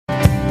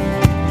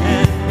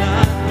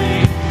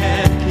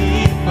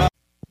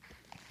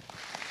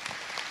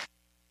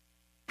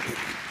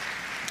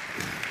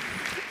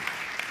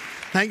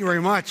Thank you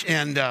very much.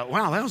 And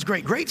wow, that was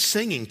great. Great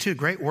singing, too.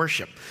 Great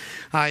worship.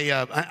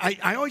 I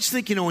always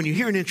think, when you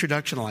hear an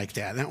introduction like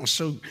that was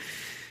so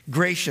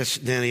gracious,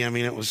 Denny. I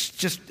mean, it was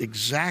just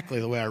exactly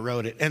the way I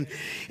wrote it.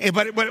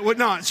 But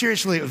no,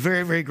 seriously, it was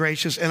very, very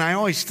gracious. And I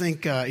always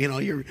think,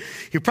 you're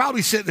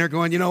probably sitting there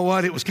going, you know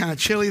what? It was kind of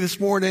chilly this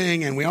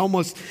morning, and we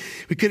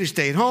could have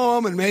stayed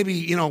home and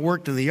maybe,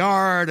 worked in the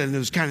yard, and it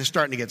was kind of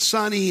starting to get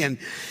sunny. And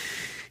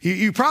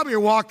you probably are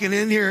walking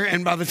in here,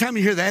 and by the time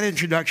you hear that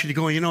introduction, you're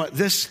going, you know what?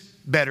 This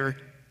better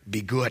be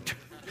good.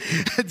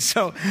 And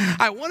so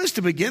I want us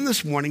to begin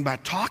this morning by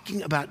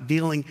talking about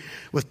dealing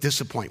with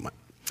disappointment.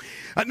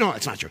 No,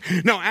 that's not true.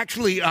 No,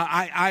 actually,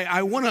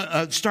 I want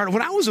to start.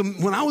 When I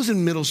was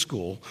in middle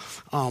school,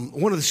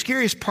 one of the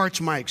scariest parts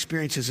of my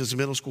experiences as a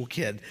middle school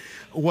kid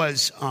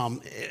was,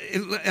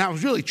 I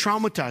was really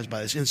traumatized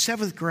by this. In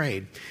 7th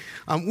grade,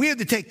 we had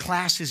to take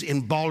classes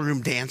in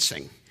ballroom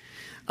dancing.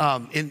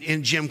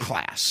 In gym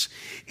class.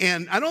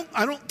 And I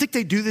don't think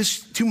they do this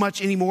too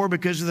much anymore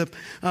because of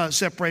the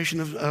separation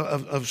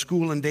of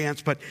school and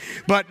dance. But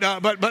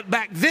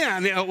back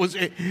then,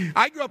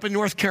 I grew up in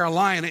North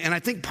Carolina, and I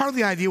think part of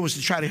the idea was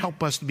to try to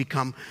help us to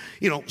become,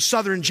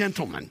 Southern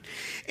gentlemen.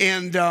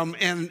 And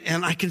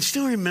I can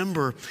still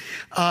remember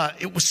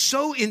it was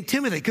so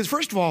intimidating. Because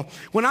first of all,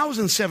 when I was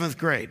in 7th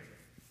grade,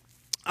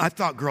 I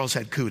thought girls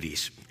had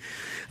cooties.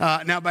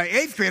 Now by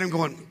 8th grade, I'm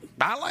going,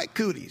 I like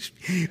cooties.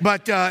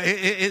 But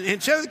in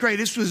 7th grade,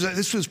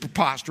 this was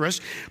preposterous.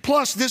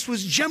 Plus, this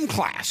was gym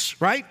class,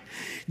 right?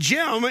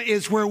 Gym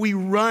is where we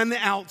run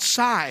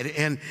outside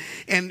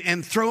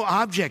and throw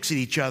objects at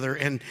each other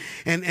and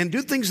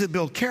do things that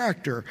build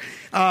character.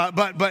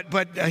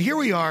 But here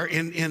we are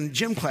in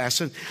gym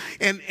class, and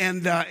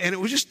it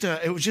was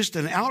just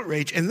an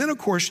outrage. And then, of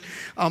course,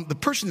 the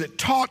person that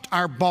taught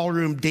our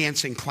ballroom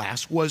dancing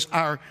class was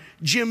our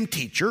gym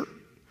teacher,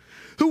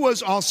 who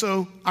was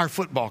also our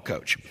football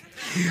coach.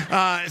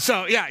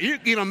 So yeah, you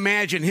can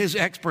imagine his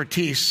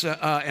expertise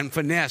and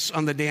finesse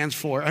on the dance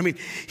floor. I mean,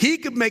 he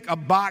could make a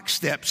box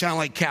step sound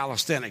like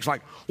calisthenics,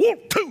 like 1,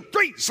 2,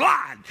 3,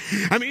 slide.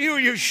 I mean,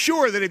 you're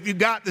sure that if you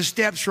got the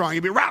steps wrong,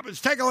 you'd be,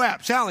 Robbins, take a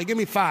lap. Sally, give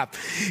me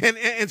 5.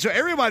 And so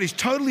everybody's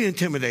totally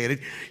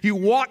intimidated. You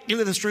walk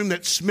into this room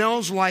that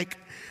smells like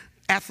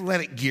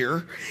athletic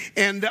gear,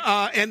 and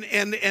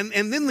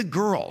then the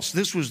girls.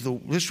 This was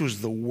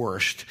the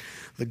worst.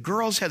 The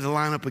girls had to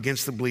line up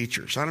against the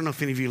bleachers. I don't know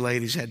if any of you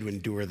ladies had to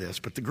endure this,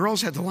 but the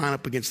girls had to line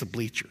up against the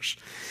bleachers.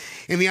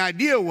 And the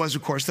idea was,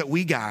 of course, that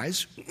we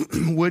guys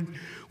would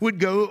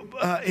go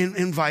and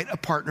invite a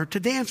partner to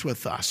dance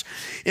with us.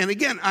 And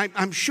again,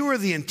 I'm sure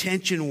the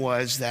intention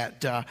was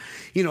that,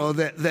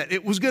 that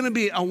it was going to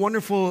be a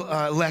wonderful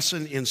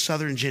lesson in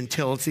Southern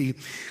gentility,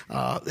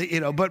 but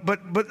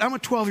I'm a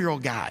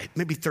 12-year-old guy,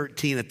 maybe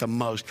 13 at the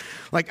most.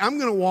 Like, I'm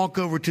going to walk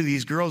over to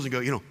these girls and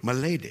go, my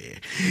lady.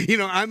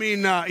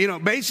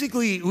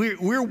 Basically,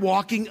 we're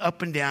walking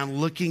up and down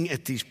looking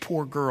at these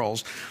poor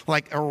girls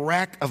like a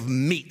rack of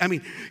meat. I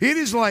mean, it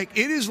is like,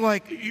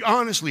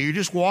 honestly, you're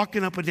just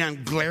walking up and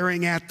down,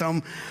 glaring at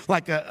them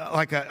like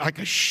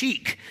a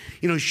sheik,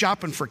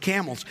 shopping for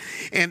camels.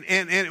 And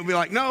it would be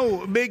like,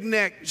 no, big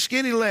neck,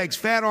 skinny legs,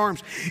 fat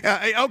arms.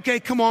 Okay,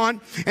 come on.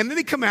 And then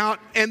they come out,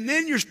 and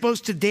then you're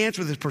supposed to dance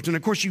with this person.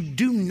 Of course, you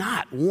do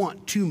not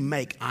want to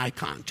make eye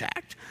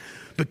contact,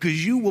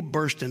 because you will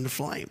burst into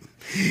flame.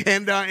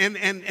 And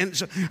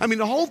so, I mean,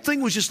 the whole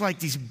thing was just like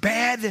these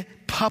bad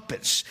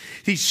puppets,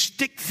 these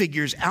stick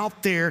figures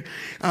out there,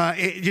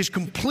 just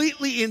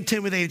completely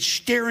intimidated,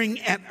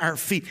 staring at our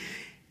feet.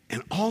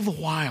 And all the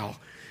while,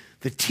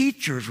 the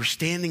teachers were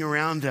standing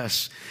around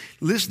us,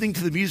 listening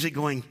to the music,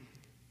 going,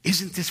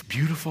 isn't this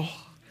beautiful?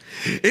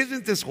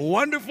 Isn't this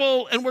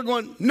wonderful? And we're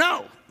going,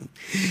 no.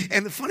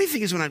 And the funny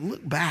thing is, when I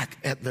look back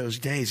at those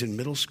days in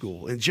middle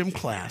school, in gym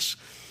class,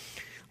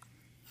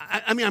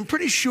 I'm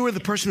pretty sure the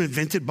person who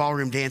invented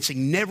ballroom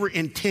dancing never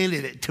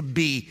intended it to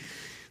be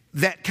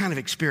that kind of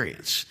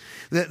experience.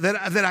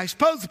 That I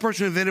suppose the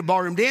person who invented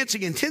ballroom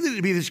dancing intended it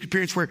to be this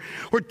experience where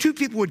two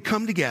people would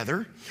come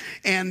together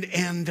and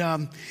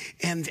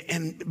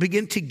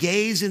begin to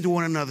gaze into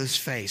one another's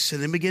face,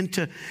 and then begin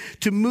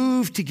to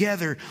move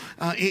together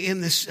in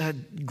this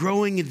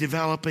growing and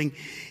developing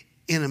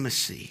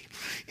intimacy.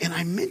 And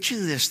I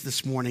mention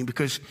this morning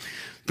because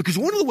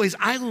one of the ways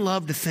I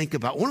love to think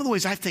about, one of the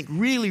ways I think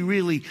really,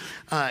 really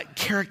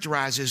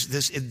characterizes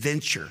this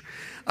adventure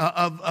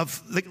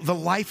of the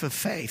life of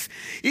faith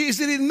is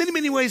that in many,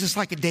 many ways it's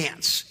like a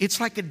dance. It's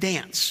like a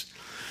dance.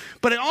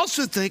 But I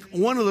also think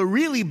one of the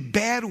really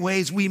bad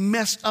ways we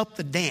mess up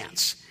the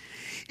dance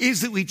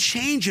is that we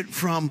change it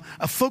from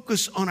a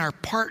focus on our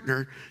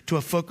partner to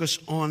a focus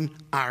on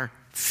our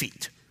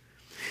feet.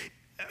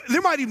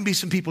 There might even be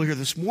some people here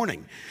this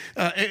morning,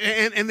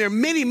 and there are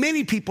many,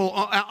 many people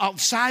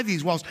outside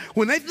these walls.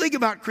 When they think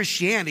about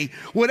Christianity,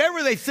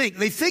 whatever they think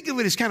of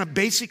it as kind of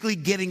basically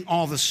getting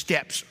all the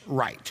steps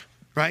right?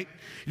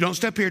 Don't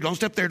step here, don't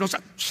step there, don't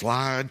step,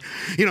 slide.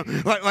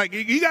 Like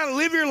you got to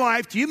live your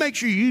life. You make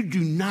sure you do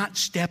not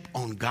step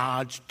on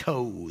God's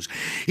toes.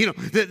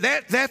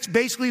 That's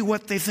basically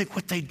what they think,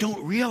 what they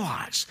don't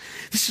realize.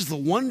 This is the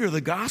wonder of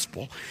the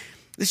gospel.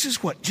 This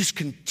is what just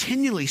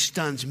continually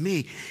stuns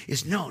me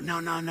is no.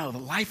 The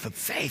life of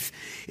faith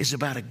is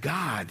about a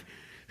God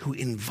who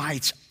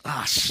invites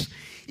us.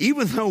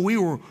 Even though we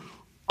were,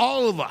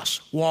 all of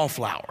us,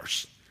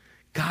 wallflowers,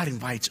 God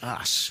invites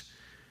us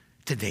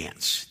to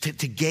dance,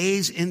 to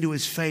gaze into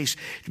his face,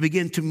 to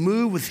begin to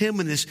move with him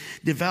in this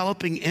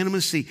developing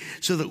intimacy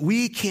so that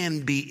we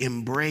can be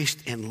embraced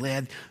and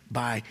led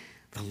by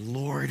the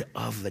Lord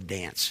of the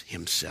dance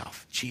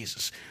himself,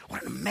 Jesus.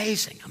 What an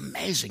amazing,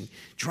 amazing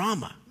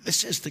drama.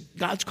 This is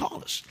God's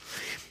called us.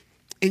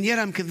 And yet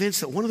I'm convinced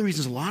that one of the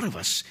reasons a lot of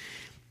us,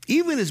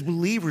 even as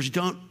believers,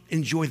 don't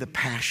enjoy the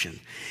passion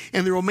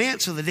and the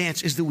romance of the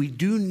dance is that we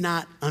do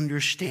not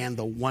understand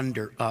the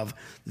wonder of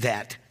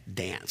that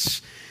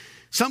dance.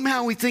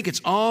 Somehow we think it's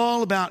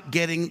all about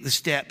getting the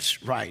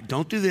steps right.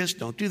 Don't do this,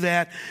 don't do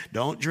that,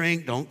 don't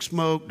drink, don't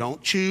smoke,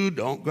 don't chew,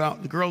 don't go out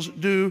with the girls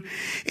that do.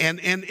 And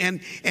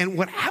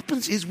what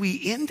happens is we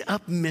end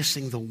up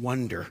missing the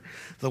wonder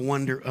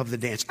of the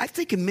dance. I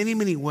think in many,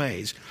 many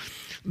ways,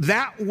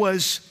 that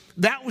was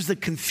the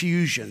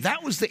confusion,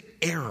 that was the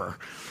error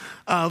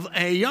of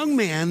a young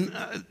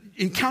man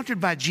encountered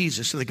by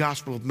Jesus in the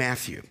Gospel of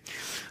Matthew.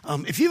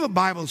 If you have a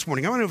Bible this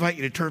morning, I want to invite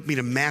you to turn with me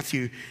to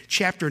Matthew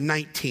chapter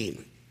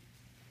 19.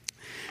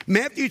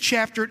 Matthew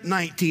chapter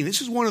 19. This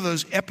is one of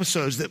those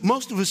episodes that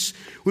most of us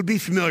would be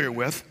familiar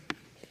with.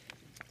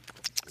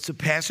 It's a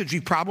passage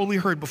you've probably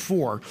heard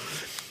before,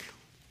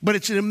 but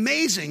it's an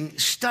amazing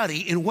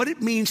study in what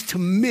it means to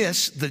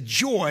miss the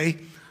joy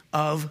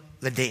of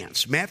the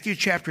dance. Matthew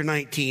chapter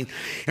 19,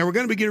 and we're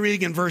going to begin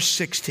reading in verse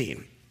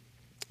 16.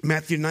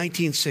 Matthew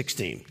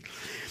 19:16.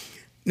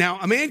 Now,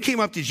 a man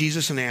came up to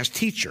Jesus and asked,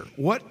 "Teacher,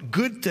 what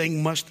good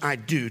thing must I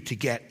do to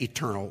get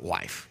eternal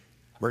life?"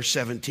 Verse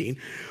 17,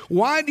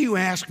 "Why do you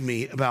ask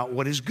me about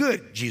what is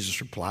good?" Jesus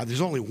replied,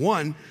 "There's only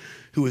one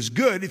who is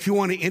good. If you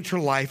want to enter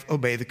life,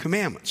 obey the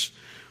commandments."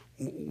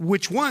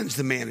 "Which ones?"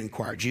 the man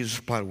inquired. Jesus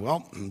replied,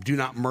 "Well, do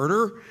not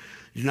murder,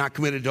 do not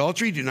commit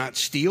adultery, do not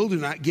steal, do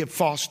not give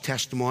false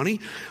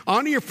testimony.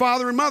 Honor your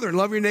father and mother and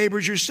love your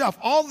neighbors yourself.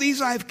 All these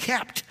I have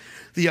kept,"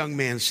 the young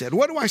man said.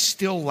 "What do I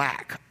still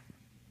lack?"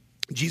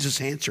 Jesus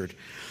answered,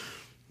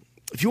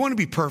 "If you want to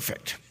be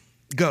perfect,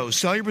 go,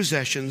 sell your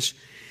possessions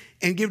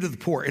and give to the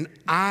poor, and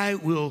I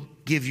will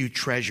give you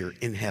treasure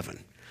in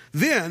heaven.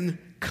 Then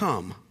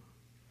come,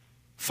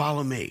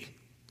 follow me."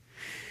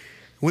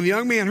 When the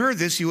young man heard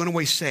this, he went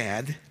away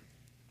sad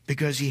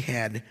because he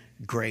had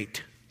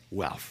great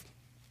wealth.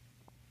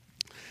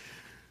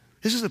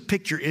 This is a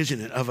picture, isn't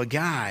it, of a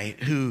guy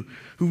who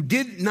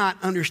did not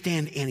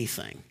understand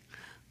anything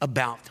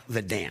about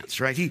the dance,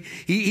 right?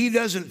 He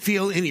doesn't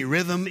feel any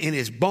rhythm in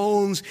his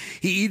bones.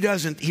 He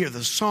doesn't hear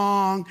the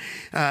song.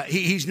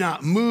 He's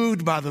not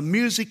moved by the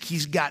music.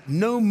 He's got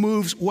no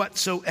moves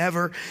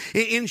whatsoever.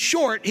 In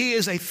short, he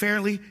is a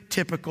fairly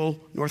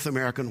typical North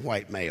American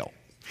white male.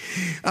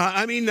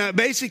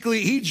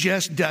 Basically, he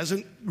just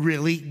doesn't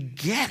really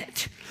get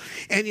it.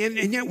 And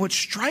yet what's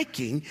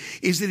striking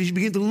is that as you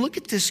begin to look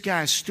at this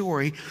guy's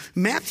story,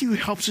 Matthew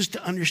helps us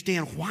to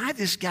understand why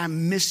this guy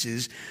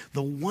misses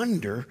the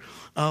wonder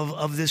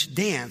of this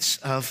dance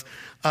of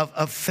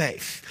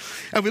faith.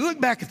 And we look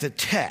back at the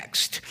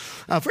text.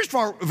 First of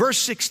all, verse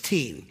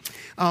 16.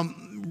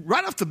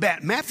 Right off the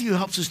bat, Matthew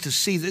helps us to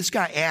see this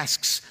guy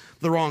asks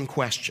the wrong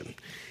question.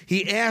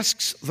 He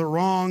asks the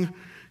wrong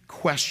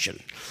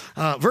question.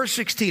 Verse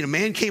 16, a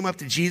man came up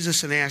to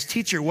Jesus and asked,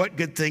 "Teacher, what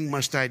good thing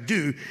must I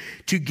do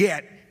to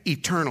get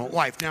eternal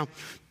life?" Now,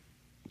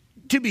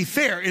 to be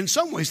fair, in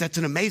some ways, that's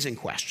an amazing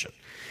question.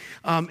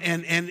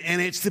 And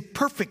it's the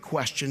perfect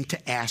question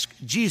to ask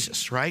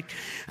Jesus, right?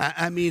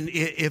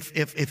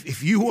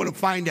 If you want to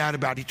find out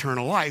about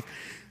eternal life,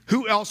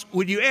 who else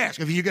would you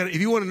ask? If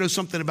you want to know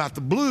something about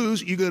the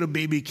blues, you go to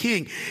B.B.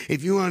 King.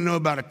 If you want to know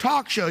about a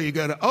talk show, you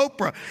go to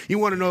Oprah. You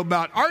want to know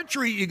about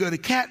archery, you go to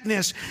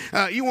Katniss.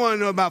 You want to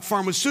know about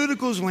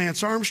pharmaceuticals,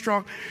 Lance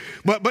Armstrong.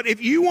 But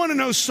if you want to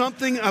know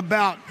something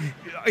about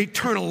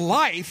eternal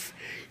life,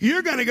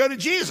 you're going to go to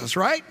Jesus,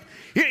 right?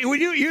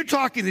 When you're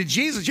talking to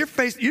Jesus,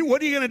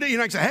 what are you going to do? You're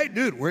not going to say, "Hey,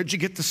 dude, where'd you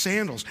get the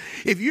sandals?"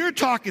 If you're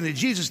talking to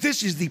Jesus,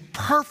 this is the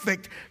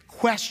perfect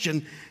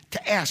question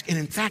to ask. And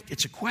in fact,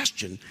 it's a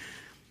question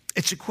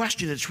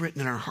that's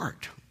written in our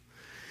heart.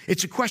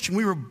 It's a question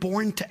we were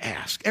born to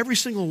ask, every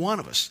single one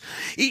of us.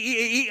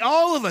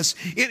 All of us,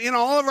 in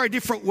all of our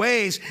different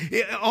ways,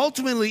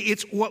 ultimately,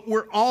 it's what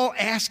we're all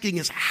asking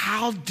is,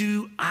 how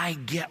do I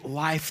get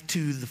life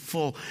to the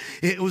full?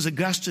 It was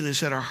Augustine who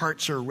said our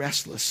hearts are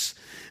restless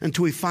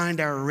until we find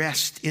our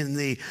rest in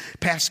the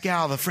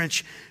Pascal, the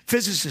French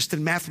physicist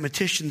and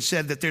mathematician,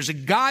 said that there's a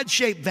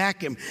God-shaped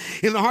vacuum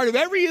in the heart of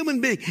every human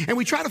being, and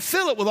we try to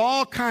fill it with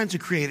all kinds of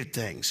created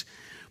things.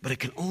 But it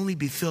can only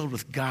be filled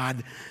with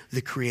God,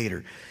 the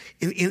Creator.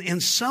 In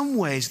some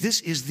ways,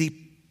 this is the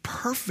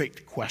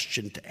perfect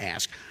question to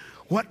ask.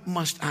 What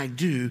must I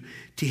do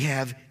to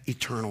have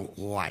eternal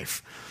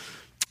life?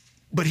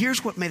 But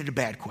here's what made it a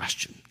bad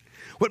question.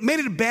 What made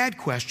it a bad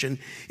question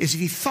is that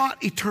he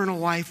thought eternal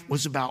life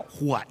was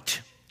about what?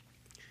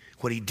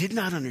 What he did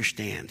not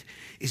understand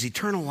is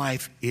eternal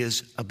life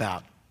is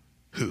about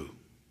who?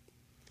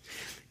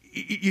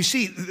 You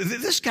see,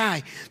 this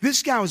guy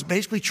was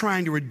basically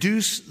trying to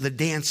reduce the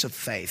dance of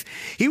faith.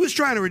 He was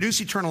trying to reduce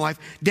eternal life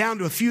down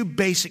to a few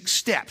basic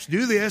steps.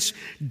 Do this,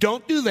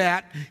 don't do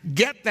that,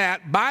 get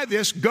that, buy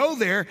this, go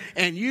there,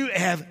 and you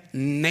have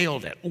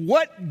nailed it.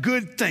 What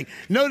good thing?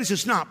 Notice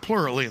it's not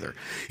plural either.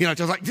 You know,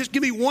 it's like, just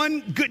give me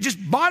one good, just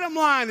bottom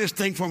line this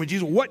thing for me,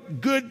 Jesus.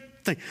 What good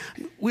thing?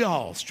 We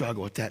all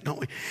struggle with that, don't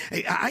we?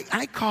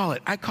 I call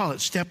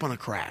it step on a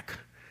crack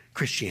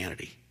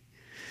Christianity.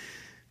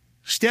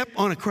 Step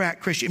on a crack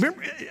Christian.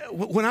 Remember,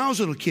 when I was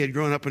a little kid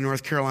growing up in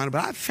North Carolina,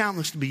 but I found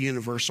this to be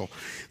universal.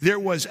 There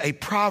was a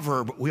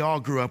proverb we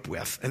all grew up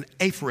with, an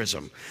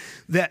aphorism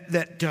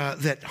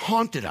that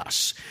haunted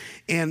us.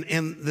 And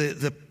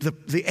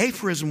the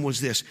aphorism was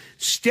this: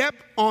 step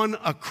on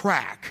a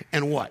crack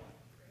and what?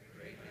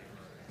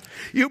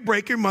 You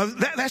break your mother.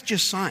 That's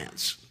just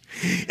science.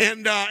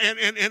 And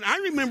I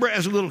remember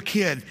as a little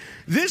kid,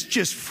 this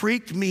just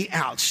freaked me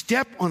out.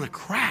 Step on a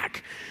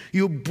crack,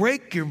 you'll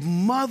break your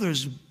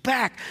mother's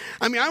back.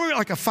 I mean, I remember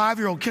like a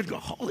 5-year-old kid go,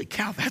 holy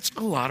cow, that's a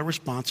lot of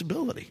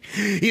responsibility.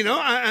 You know,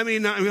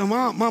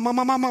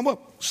 mom, whoa,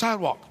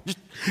 sidewalk. Just,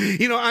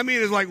 you know, I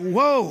mean, it's like,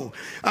 whoa.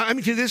 I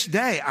mean, to this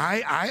day,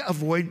 I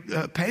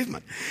avoid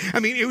pavement. I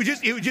mean,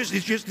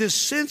 it's just this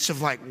sense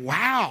of like,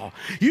 wow.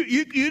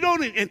 You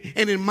don't,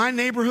 and in my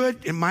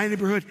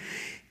neighborhood,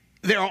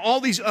 there are all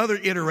these other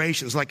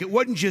iterations. Like, it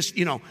wasn't just,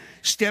 you know,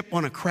 step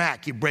on a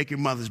crack, you break your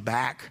mother's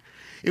back.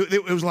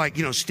 It was like,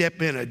 you know,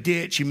 step in a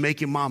ditch, you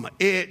make your mama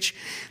itch.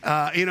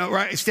 You know,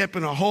 right? Step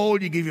in a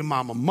hole, you give your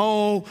mama a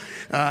mole.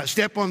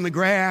 Step on the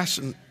grass,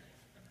 and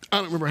I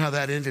don't remember how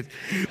that ended.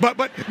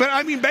 But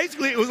I mean,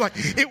 basically, it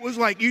was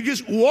like you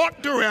just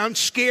walked around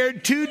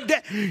scared to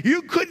death.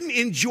 You couldn't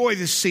enjoy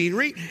the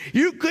scenery.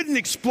 You couldn't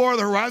explore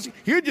the horizon.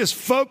 You're just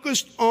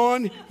focused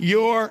on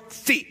your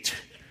feet.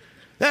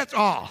 That's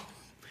all.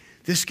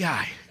 This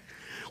guy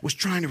was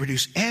trying to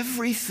reduce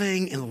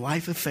everything in the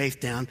life of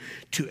faith down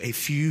to a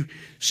few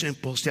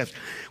simple steps.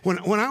 When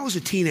I was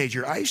a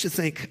teenager, I used to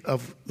think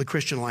of the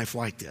Christian life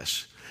like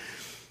this.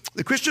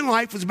 The Christian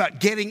life was about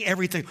getting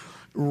everything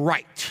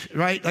right?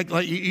 Like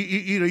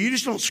you know, you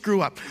just don't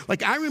screw up.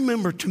 Like, I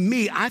remember, to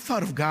me, I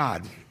thought of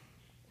God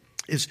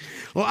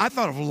I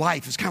thought of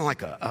life as kind of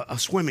like a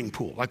swimming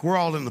pool. Like, we're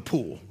all in the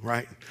pool,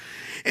 right?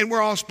 And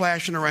we're all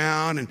splashing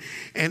around,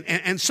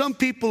 and some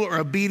people are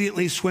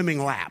obediently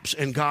swimming laps,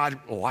 and God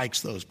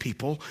likes those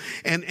people.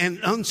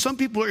 And some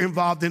people are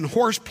involved in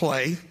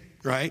horseplay,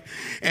 right?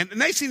 And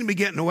they seem to be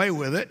getting away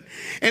with it.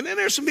 And then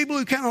there's some people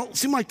who kind of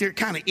seem like they're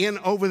kind of in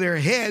over their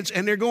heads,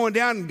 and they're going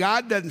down, and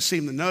God doesn't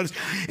seem to notice.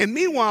 And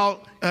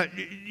meanwhile,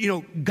 you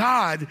know,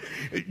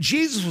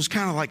 Jesus was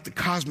kind of like the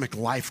cosmic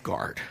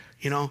lifeguard,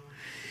 you know?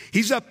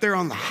 He's up there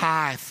on the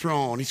high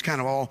throne. He's kind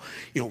of all,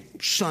 you know,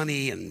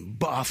 sunny and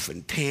buff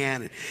and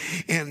tan,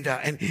 and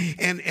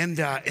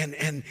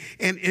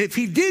if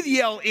he did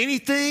yell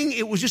anything,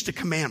 it was just a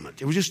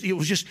commandment. It was just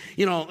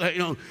you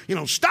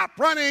know, stop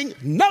running,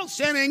 no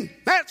sinning,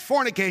 that's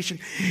fornication,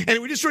 and he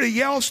would just sort of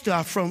yell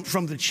stuff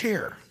from the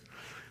chair.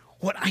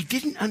 What I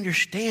didn't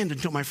understand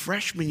until my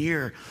freshman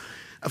year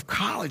of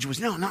college was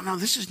no,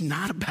 this is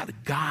not about a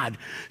God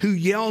who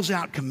yells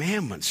out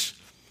commandments.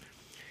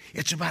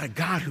 It's about a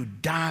God who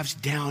dives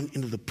down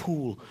into the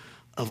pool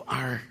of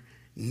our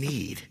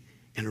need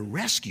and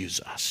rescues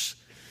us.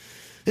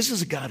 This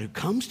is a God who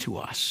comes to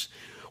us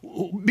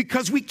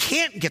because we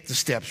can't get the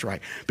steps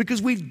right,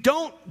 because we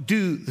don't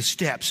do the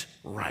steps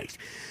right.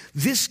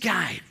 This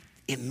guy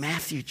in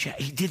Matthew,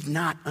 he did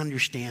not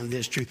understand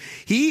this truth.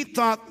 He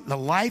thought the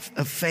life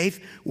of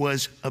faith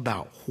was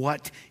about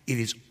what? It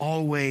is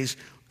always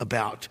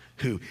about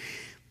who.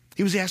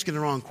 He was asking the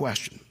wrong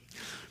question.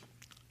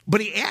 But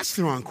he asked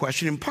the wrong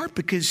question in part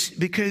because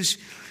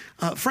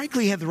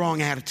frankly, he had the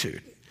wrong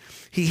attitude.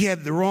 He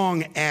had the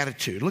wrong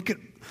attitude. Look at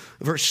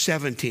verse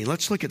 17.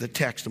 Let's look at the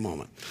text a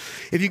moment.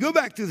 If you go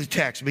back through the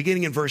text,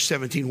 beginning in verse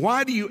 17,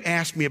 why do you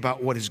ask me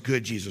about what is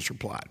good? Jesus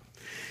replied.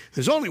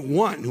 There's only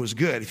one who is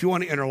good. If you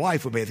want to enter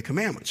life, obey the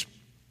commandments.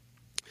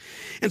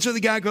 And so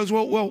the guy goes,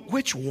 well,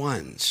 which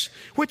ones?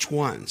 Which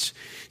ones?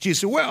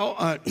 Jesus said,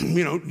 well,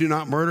 you know, do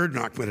not murder, do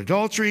not commit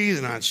adultery,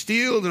 do not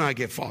steal, do not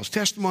give false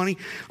testimony,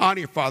 honor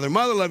your father and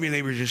mother, love your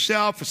neighbor as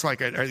yourself. It's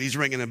like, are these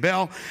ringing a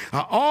bell?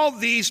 All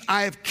these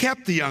I have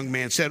kept, the young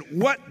man said.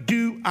 What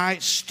do I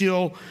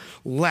still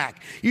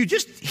lack? You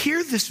just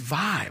hear this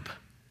vibe,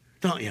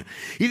 don't you?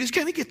 You just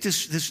kind of get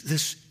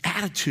this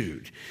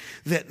attitude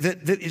that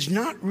is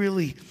not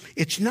really,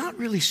 it's not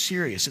really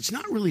serious. It's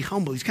not really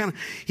humble. He's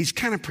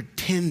kind of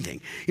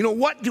pretending. You know,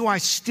 what do I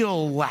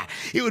still lack?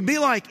 It'd be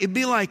like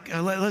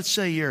let's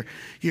say you're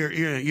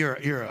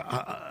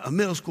a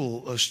middle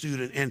school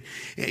student, and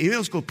you're a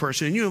middle school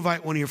person, and you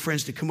invite one of your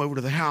friends to come over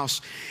to the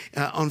house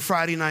on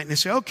Friday night, and they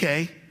say,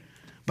 okay,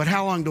 but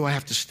how long do I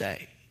have to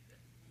stay?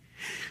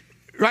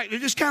 right?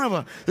 There's just kind of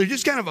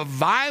a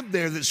vibe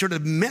there that sort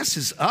of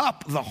messes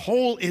up the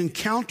whole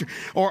encounter.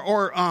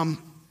 Or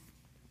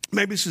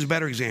maybe this is a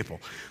better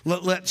example.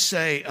 Let's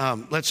say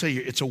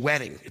it's a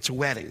wedding. It's a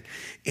wedding,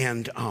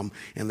 and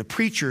the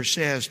preacher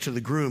says to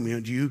the groom,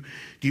 do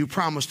you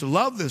promise to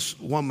love this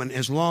woman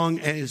as long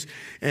as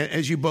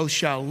you both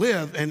shall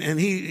live? And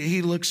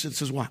he looks and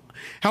says, well,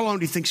 how long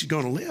do you think she's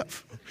going to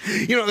live?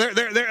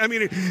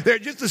 There's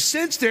just a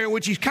sense there in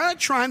which he's kind of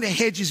trying to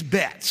hedge his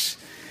bets.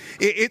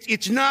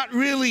 It's not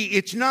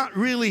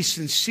really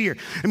sincere.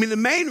 I mean, the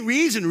main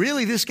reason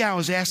really this guy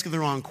was asking the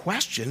wrong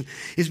question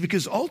is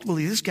because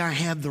ultimately this guy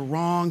had the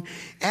wrong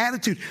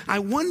attitude. I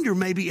wonder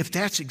maybe if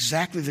that's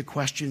exactly the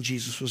question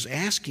Jesus was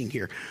asking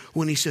here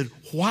when he said,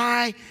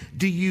 why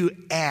do you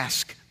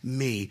ask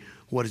me?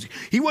 What is it?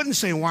 He wasn't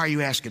saying, why are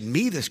you asking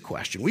me this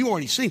question? We've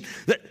already seen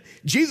that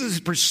Jesus is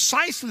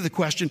precisely the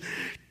question.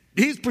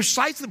 He's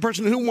precisely the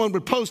person who one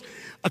would pose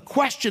a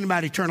question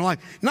about eternal life.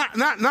 Not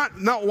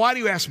why do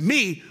you ask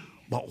me,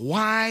 but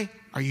why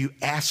are you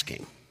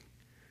asking?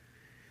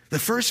 The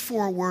first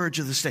four words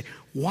of the statement.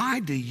 Why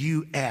do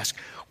you ask?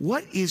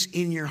 What is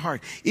in your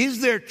heart?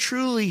 Is there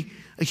truly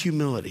a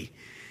humility?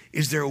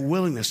 Is there a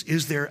willingness?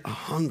 Is there a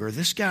hunger?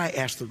 This guy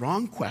asked the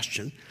wrong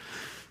question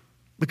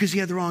because he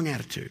had the wrong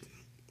attitude.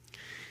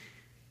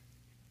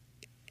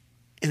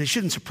 And it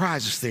shouldn't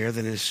surprise us there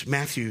that as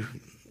Matthew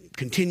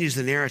continues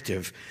the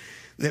narrative,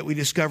 that we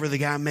discover the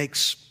guy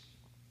makes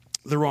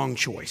the wrong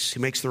choice. He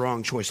makes the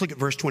wrong choice. Look at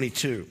verse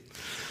 22.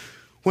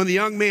 When the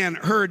young man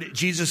heard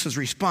Jesus'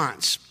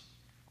 response,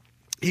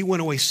 he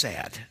went away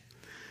sad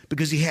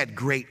because he had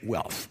great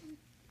wealth.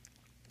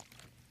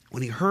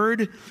 When he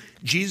heard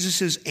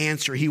Jesus'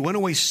 answer, he went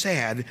away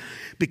sad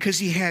because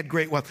he had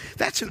great wealth.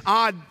 That's an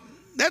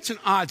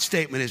odd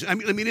statement, isn't it?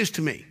 I mean, it is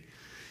to me.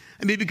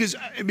 I mean,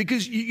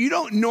 because you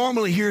don't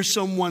normally hear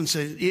someone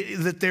say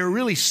that they're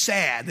really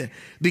sad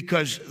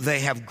because they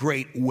have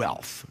great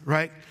wealth,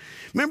 right?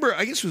 Remember,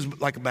 I guess it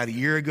was like about a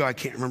year ago, I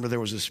can't remember, there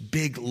was this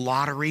big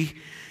lottery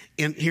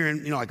here,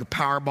 like a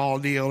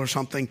Powerball deal or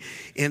something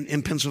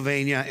in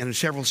Pennsylvania and in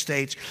several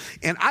states.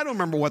 And I don't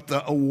remember what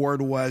the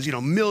award was,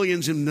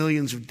 millions and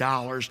millions of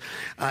dollars.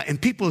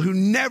 And people who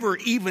never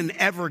even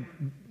ever,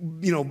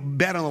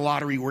 bet on the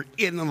lottery were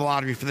in the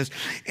lottery for this.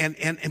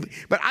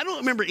 But I don't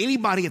remember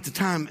anybody at the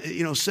time,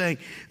 saying,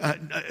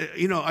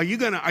 are you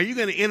going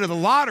to enter the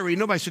lottery?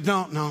 Nobody said,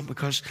 no,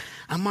 because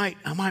I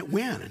might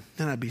win. And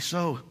then I'd be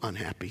so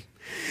unhappy.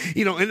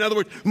 In other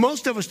words,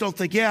 most of us don't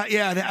think, I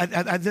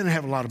didn't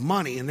have a lot of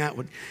money, and that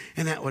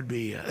would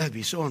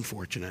be so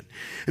unfortunate.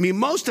 I mean,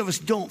 most of us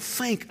don't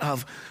think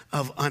of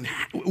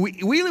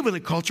we live in a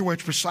culture where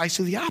it's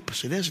precisely the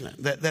opposite,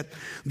 isn't it?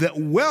 That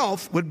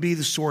wealth would be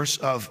the source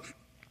of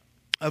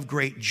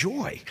great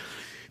joy.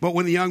 But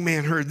when the young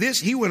man heard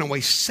this, he went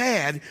away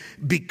sad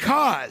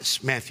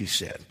because, Matthew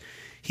said,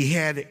 he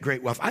had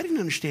great wealth. I didn't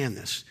understand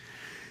this.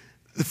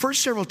 The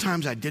first several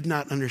times I did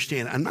not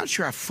understand. I'm not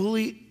sure I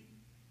fully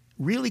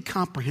really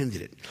comprehended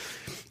it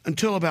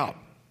until about,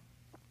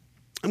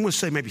 I'm going to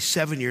say maybe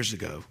 7 years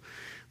ago.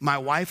 My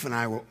wife and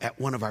I were at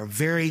one of our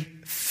very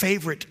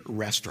favorite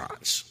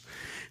restaurants.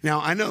 Now,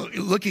 I know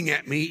looking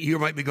at me, you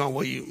might be going,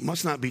 well, you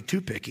must not be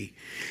too picky.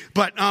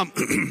 But,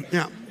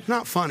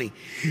 not funny.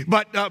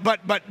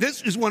 But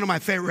this is one of my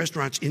favorite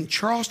restaurants in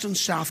Charleston,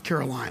 South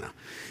Carolina.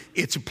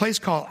 It's a place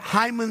called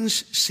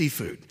Hyman's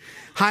Seafood.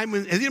 Has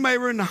anybody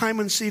ever been to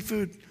Hyman's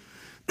Seafood?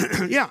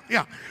 Yeah.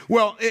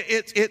 Well,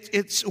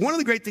 it's one of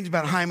the great things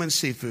about Hyman's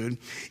Seafood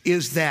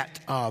is that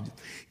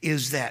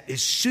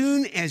as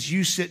soon as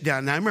you sit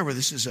down, now remember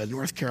this is a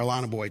North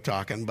Carolina boy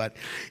talking, but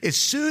as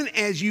soon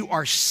as you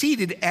are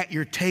seated at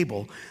your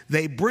table,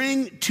 they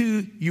bring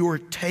to your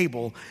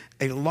table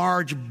a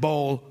large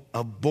bowl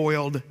of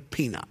boiled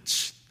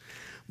peanuts.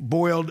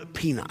 Boiled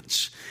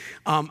peanuts.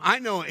 I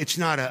know it's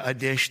not a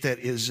dish that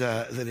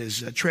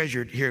is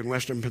treasured here in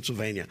Western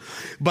Pennsylvania,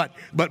 but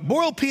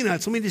boiled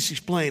peanuts, let me just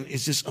explain,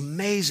 is this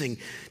amazing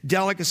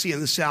delicacy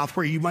in the South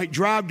where you might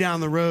drive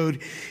down the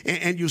road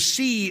and you'll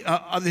see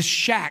this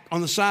shack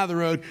on the side of the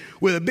road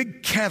with a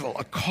big kettle,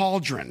 a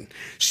cauldron,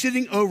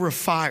 sitting over a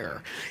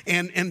fire,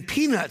 and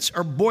peanuts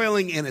are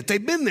boiling in it.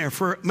 They've been there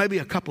for maybe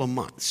a couple of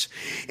months,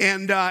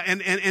 and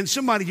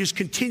somebody just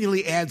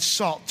continually adds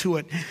salt to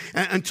it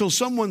until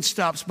someone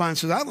stops by and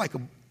says, I'd like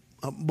a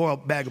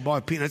bag of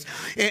boiled peanuts.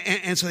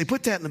 And so they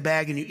put that in the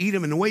bag and you eat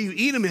them. And the way you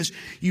eat them is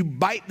you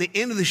bite the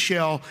end of the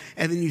shell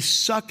and then you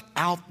suck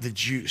out the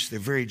juice. They're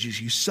very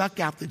juicy. You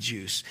suck out the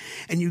juice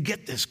and you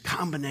get this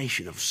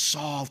combination of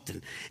salt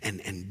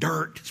and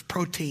dirt. It's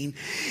protein.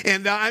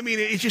 And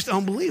it's just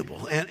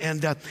unbelievable.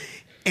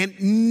 And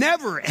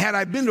never had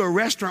I been to a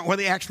restaurant where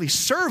they actually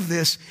serve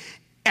this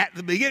at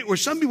the beginning, where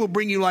some people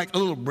bring you like a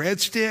little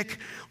breadstick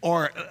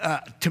or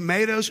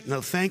tomatoes.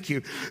 No, thank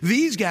you.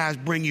 These guys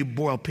bring you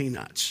boiled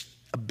peanuts.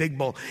 a big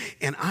bowl.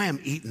 And I am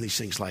eating these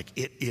things like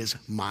it is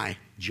my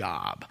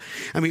job.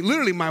 I mean,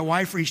 literally, my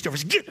wife reached over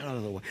and said, get out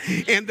of the way.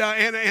 And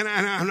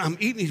I'm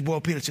eating these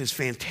boiled peanuts. It's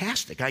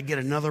fantastic. I get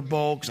another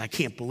bowl because I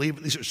can't believe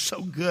it. These are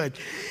so good.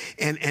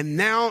 And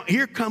now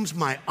here comes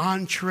my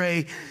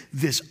entree,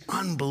 this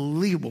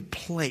unbelievable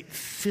plate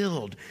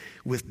filled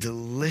with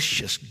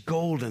delicious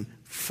golden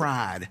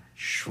fried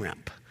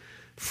shrimp.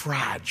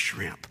 Fried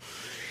shrimp.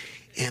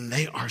 And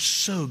they are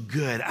so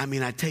good. I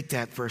mean, I take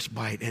that first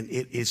bite, and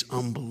it is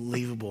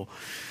unbelievable.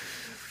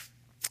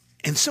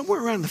 And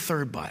somewhere around the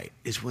third bite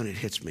is when it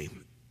hits me.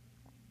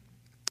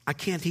 I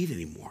can't eat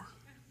anymore.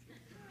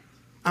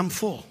 I'm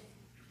full.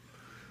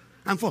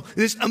 I'm full.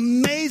 This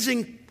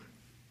amazing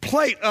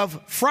plate of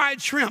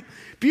fried shrimp,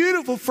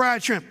 beautiful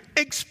fried shrimp,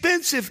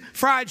 expensive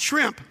fried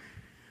shrimp.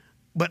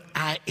 But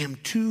I am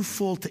too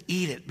full to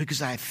eat it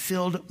because I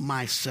filled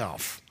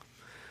myself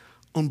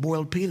on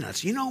boiled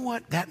peanuts. You know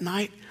what? That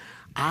night,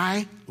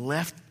 I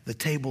left the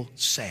table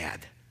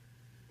sad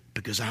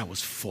because I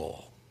was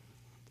full.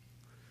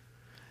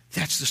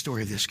 That's the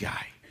story of this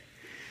guy.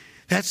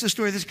 That's the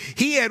story of this.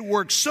 He had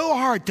worked so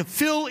hard to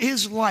fill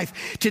his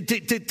life,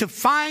 to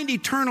find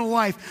eternal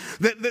life,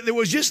 that there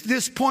was just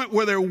this point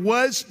where there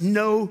was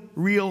no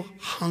real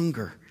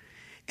hunger.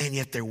 And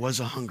yet there was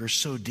a hunger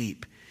so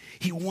deep.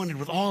 He wanted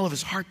with all of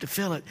his heart to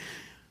fill it,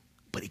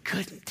 but he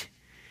couldn't.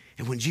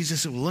 And when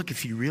Jesus said, well, look,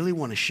 if you really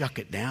want to shuck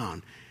it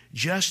down,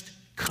 just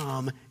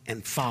come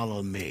and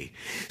follow me.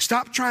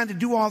 Stop trying to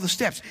do all the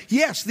steps.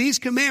 Yes, these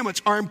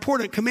commandments are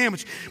important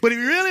commandments, but if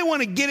you really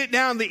want to get it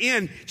down to the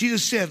end,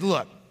 Jesus said,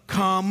 look,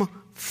 come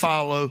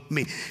follow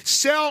me.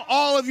 Sell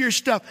all of your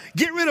stuff.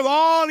 Get rid of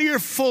all of your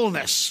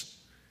fullness.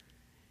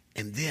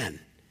 And then,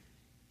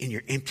 in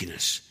your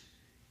emptiness,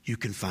 you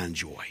can find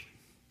joy.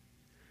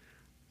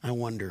 I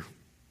wonder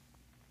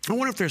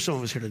if there's some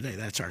of us here today,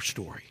 that's our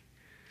story.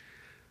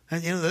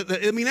 And, you know,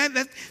 I mean,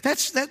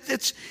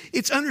 that's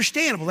it's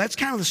understandable. That's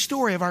kind of the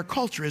story of our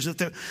culture, is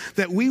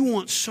that we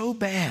want so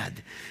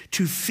bad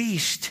to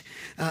feast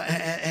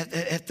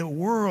at the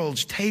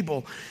world's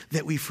table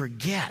that we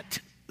forget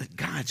that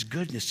God's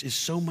goodness is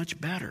so much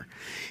better.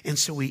 And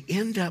so we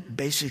end up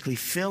basically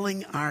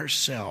filling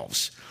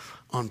ourselves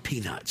on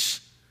peanuts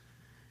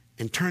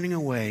and turning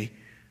away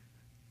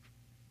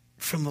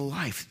from the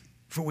life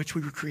for which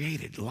we were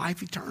created,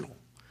 life eternal.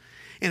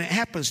 And it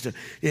happens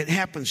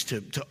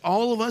to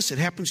all of us. It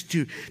happens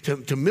to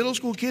middle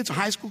school kids,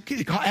 high school kids.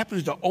 It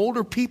happens to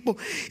older people.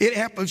 It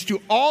happens to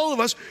all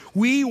of us.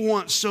 We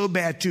want so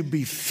bad to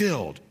be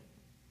filled.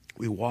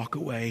 We walk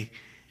away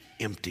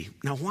empty.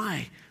 Now,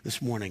 why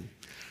this morning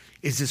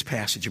is this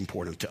passage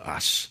important to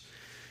us?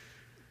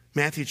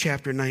 Matthew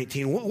chapter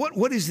 19.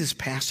 What is this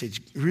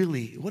passage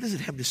really? What does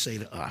it have to say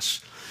to us?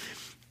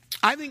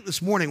 I think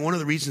this morning, one of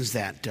the reasons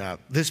that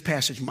this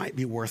passage might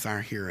be worth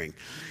our hearing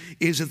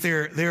is that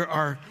there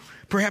are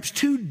perhaps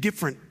two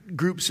different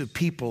groups of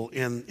people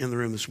in the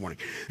room this morning.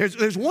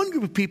 There's one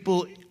group of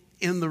people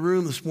in the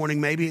room this morning,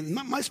 maybe, and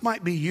this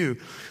might be you,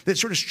 that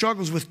sort of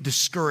struggles with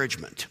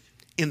discouragement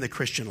in the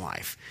Christian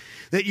life.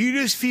 That you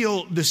just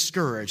feel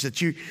discouraged,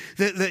 that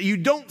you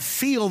don't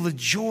feel the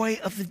joy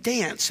of the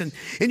dance, and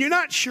you're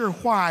not sure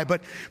why,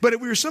 but if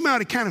we were somehow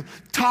to kind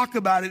of talk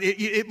about it,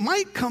 it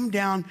might come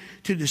down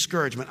to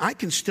discouragement. I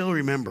can still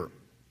remember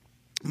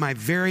my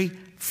very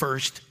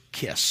first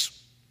kiss.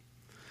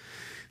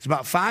 It's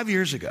about 5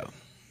 years ago.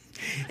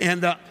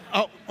 And,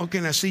 okay,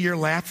 now see, you're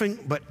laughing,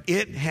 but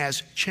it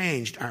has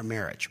changed our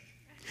marriage.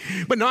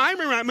 But no, I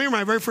remember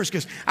my very first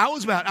kiss. I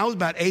was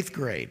about eighth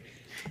grade,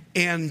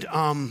 and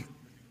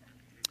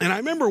I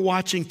remember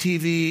watching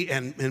TV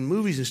and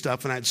movies and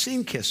stuff, and I'd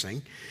seen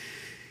kissing.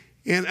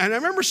 And I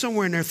remember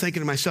somewhere in there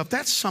thinking to myself,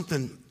 that's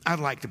something I'd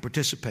like to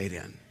participate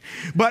in.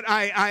 But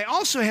I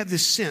also had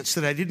this sense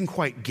that I didn't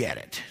quite get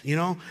it. You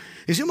know,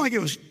 it seemed like it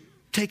was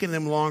taking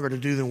them longer to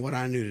do than what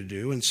I knew to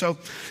do. And so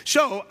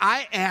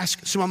I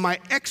asked some of my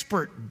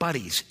expert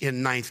buddies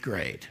in ninth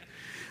grade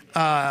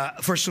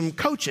for some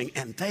coaching,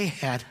 and they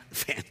had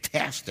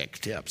fantastic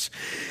tips.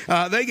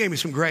 They gave me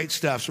some great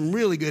stuff, some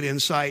really good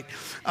insight.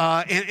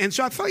 And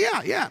so I thought,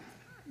 yeah,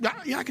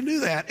 I can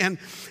do that.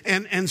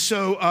 And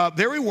so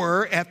there we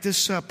were at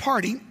this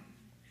party,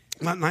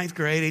 ninth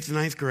grade, 8th to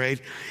 9th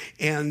grade.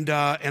 And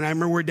I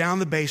remember we're down in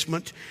the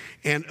basement,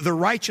 and the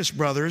Righteous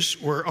Brothers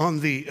were on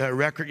the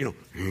record, you know,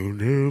 you'll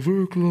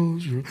never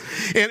close your...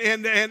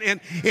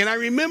 And I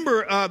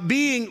remember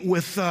being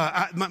with,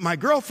 my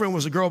girlfriend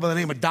was a girl by the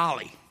name of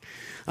Dolly.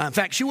 In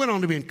fact, she went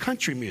on to be in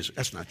country music.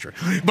 That's not true.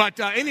 But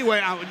anyway,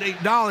 I would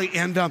date Dolly,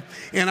 and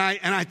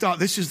I thought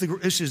this is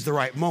the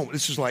right moment.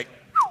 This is like,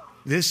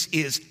 this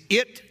is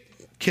it.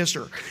 Kiss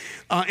her.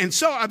 And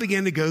so I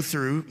began to go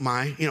through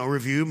my,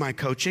 review my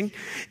coaching,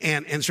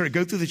 and sort of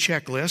go through the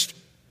checklist,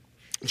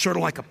 sort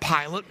of like a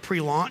pilot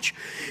pre-launch.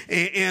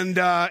 And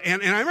I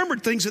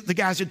remembered things that the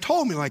guys had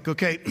told me, like,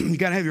 okay, you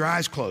got to have your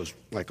eyes closed,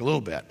 like a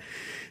little bit.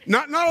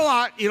 Not a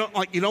lot,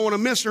 like you don't want to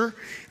miss her,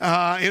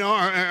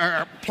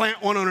 or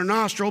plant one on her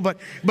nostril, but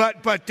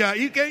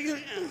you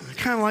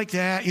kind of like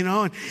that,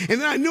 And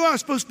then I knew I was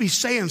supposed to be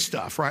saying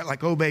stuff, right?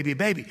 Like, oh, baby,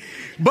 baby.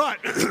 But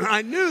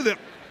I knew that,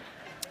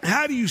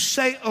 how do you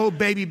say, oh,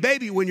 baby,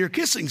 baby, when you're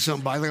kissing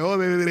somebody? Like, oh,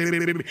 baby, baby,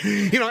 baby,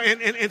 baby.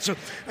 And so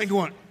I go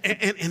on.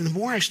 And the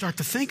more I start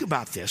to think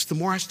about this, the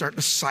more I start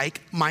to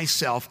psych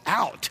myself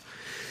out.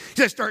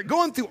 So I start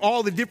going through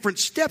all the different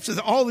steps of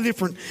all the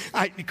different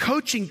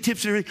coaching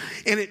tips and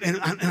everything.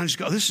 And I just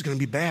go, this is going to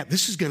be bad.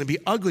 This is going to be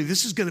ugly.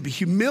 This is going to be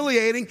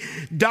humiliating.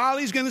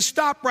 Dolly's going to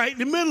stop right in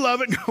the middle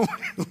of it and go,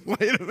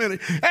 wait a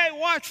minute. Hey,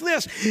 watch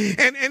this.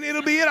 And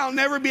it'll be it. I'll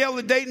never be able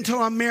to date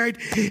until I'm married.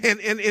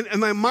 And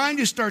my mind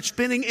just starts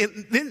spinning.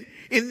 And then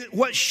in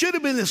what should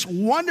have been this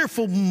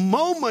wonderful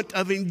moment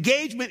of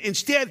engagement,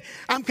 instead,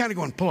 I'm kind of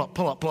going, pull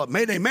up,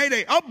 mayday,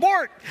 mayday,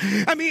 abort.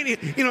 I mean,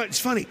 it's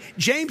funny.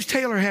 James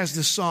Taylor has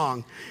this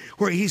song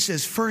where he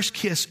says, first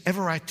kiss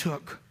ever I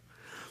took,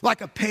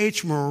 like a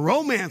page from a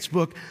romance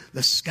book,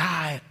 the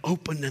sky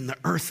opened and the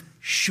earth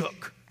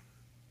shook.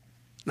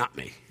 Not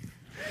me.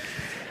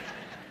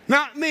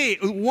 Not me.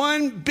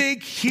 One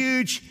big,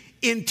 huge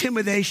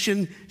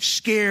intimidation,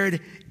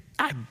 scared.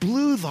 I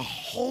blew the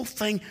whole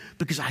thing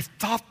because I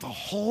thought the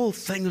whole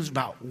thing was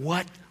about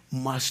what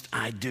must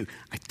I do.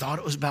 I thought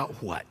it was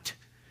about what.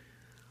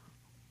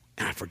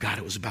 And I forgot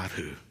it was about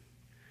who.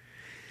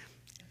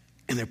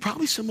 And there are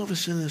probably some of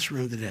us in this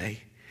room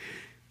today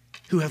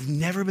who have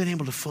never been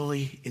able to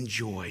fully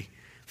enjoy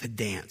the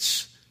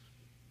dance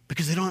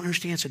because they don't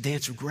understand it's a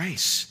dance of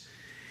grace.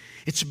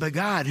 It's about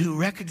God who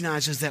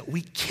recognizes that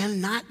we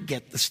cannot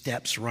get the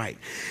steps right,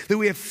 that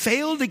we have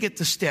failed to get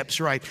the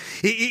steps right.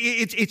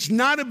 It's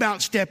not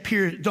about step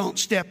here, don't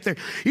step there.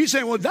 You're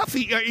saying, well,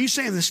 Duffy, are you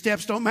saying the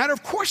steps don't matter?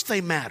 Of course they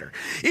matter.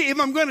 If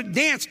I'm going to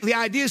dance, the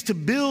idea is to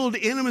build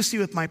intimacy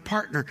with my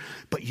partner,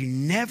 but you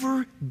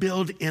never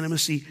build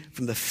intimacy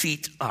from the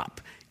feet up.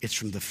 It's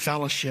from the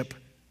fellowship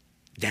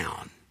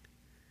down.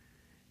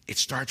 It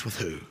starts with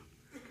who,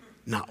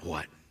 not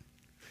what.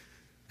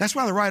 That's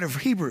why the writer of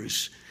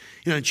Hebrews,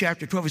 in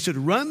chapter 12, he said,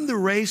 run the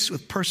race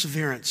with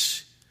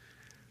perseverance,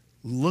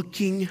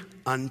 looking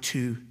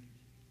unto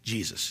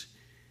Jesus.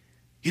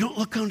 You don't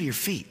look unto your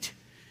feet.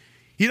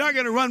 You're not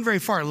going to run very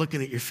far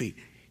looking at your feet.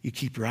 You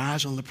keep your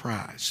eyes on the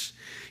prize.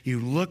 You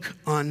look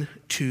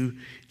unto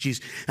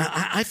Jesus. Now,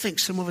 I think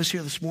some of us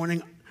here this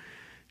morning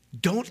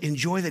don't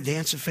enjoy the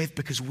dance of faith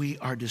because we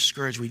are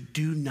discouraged. We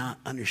do not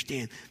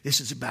understand.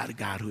 This is about a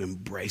God who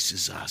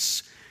embraces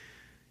us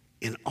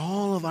in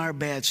all of our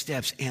bad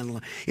steps.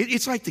 And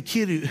it's like the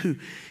kid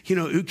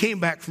who came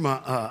back from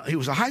he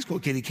was a high school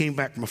kid. He came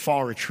back from a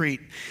fall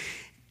retreat,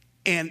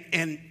 and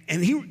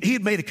he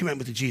had made a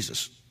commitment to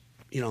Jesus.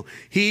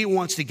 He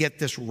wants to get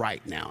this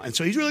right now, and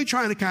so he's really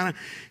trying to kind of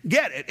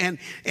get it.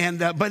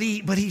 But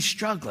he's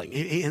struggling,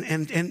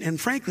 and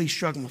frankly, he's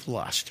struggling with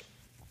lust.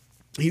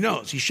 He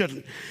knows he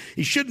shouldn't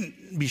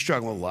be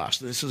struggling with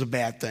lust. This is a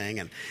bad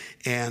thing,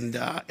 and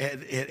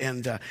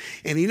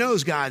he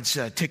knows God's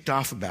ticked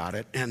off about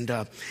it, and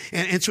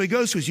so he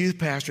goes to his youth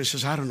pastor and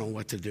says, "I don't know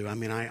what to do. I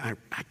mean, I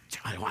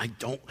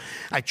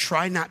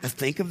try not to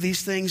think of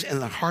these things,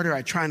 and the harder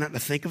I try not to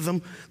think of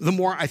them, the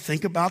more I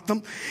think about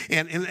them.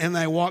 And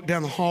I walk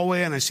down the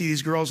hallway and I see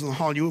these girls in the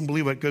hall. You wouldn't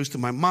believe what goes through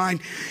my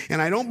mind,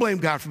 and I don't blame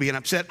God for being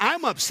upset.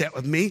 I'm upset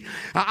with me.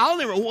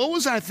 What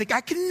was I think?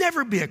 I can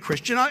never be a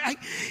Christian.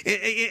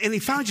 And he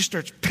finally just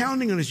starts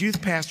pounding on his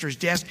youth pastor's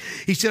desk.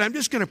 He said, I'm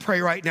just going to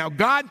pray right now.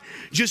 God,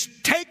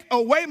 just take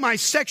away my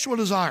sexual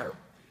desire.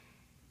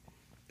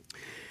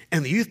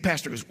 And the youth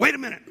pastor goes, wait a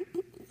minute.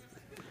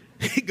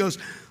 He goes,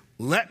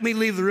 let me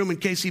leave the room in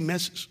case he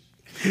misses.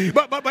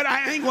 But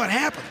I think what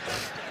happened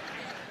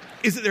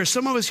is that there's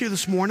some of us here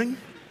this morning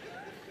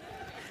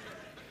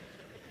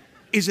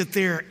is that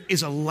there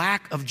is a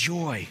lack of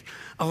joy,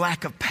 a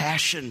lack of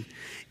passion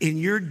in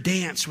your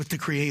dance with the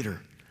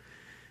Creator.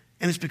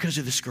 And it's because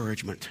of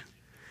discouragement.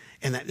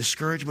 And that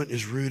discouragement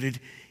is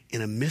rooted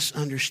in a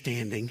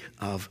misunderstanding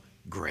of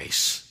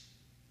grace.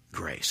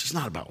 Grace. It's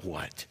not about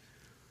what.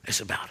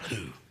 It's about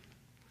who.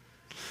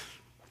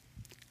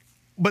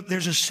 But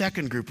there's a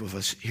second group of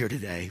us here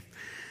today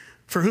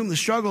for whom the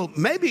struggle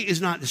maybe is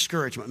not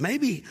discouragement.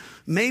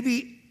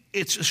 Maybe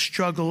it's a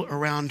struggle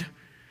around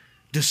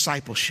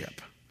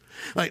discipleship.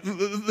 Like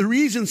the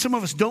reason some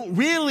of us don't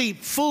really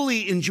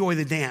fully enjoy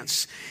the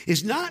dance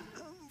is not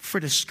for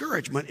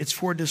discouragement, it's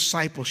for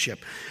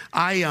discipleship.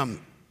 I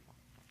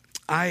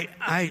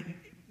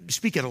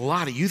speak at a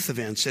lot of youth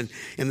events, and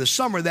in the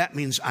summer that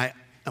means I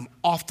am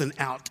often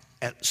out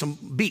at some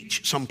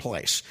beach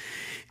someplace.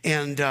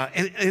 And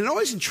it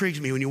always intrigues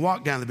me when you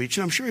walk down the beach,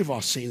 and I'm sure you've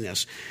all seen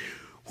this.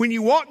 When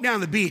you walk down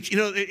the beach,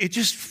 it's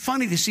just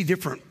funny to see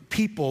different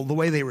people, the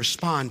way they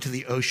respond to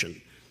the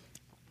ocean.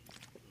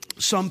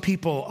 Some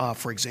people,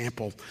 for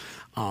example,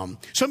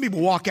 some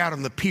people walk out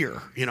on the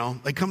pier,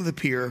 they come to the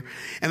pier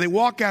and they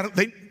walk out,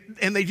 they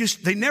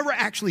never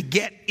actually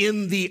get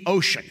in the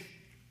ocean.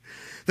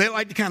 They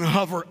like to kind of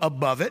hover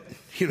above it,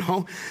 you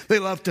know. They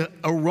love the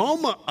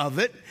aroma of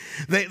it.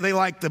 They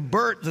like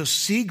the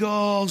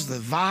seagulls, the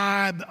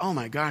vibe. Oh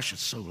my gosh,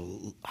 it's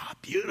so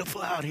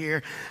beautiful out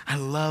here. I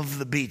love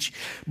the beach.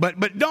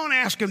 But don't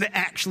ask them to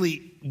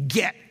actually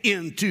get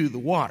into the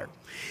water.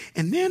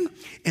 And then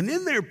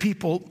there are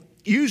people,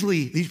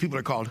 usually these people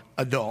are called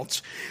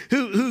adults,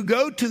 who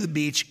go to the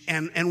beach,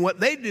 and what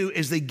they do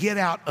is they get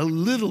out a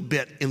little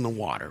bit in the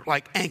water,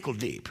 like ankle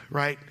deep,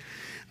 right?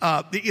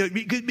 And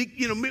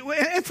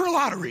for a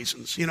lot of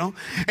reasons, you know.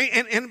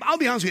 And I'll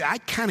be honest with you, I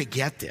kind of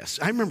get this.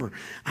 I remember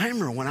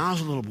when I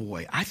was a little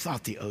boy, I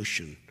thought the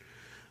ocean,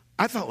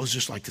 it was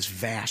just like this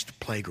vast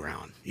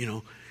playground, you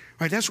know.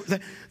 Right,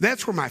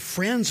 that's where my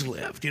friends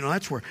lived. You know,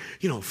 that's where,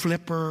 you know,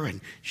 Flipper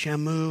and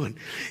Shamu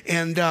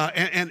and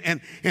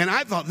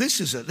I thought this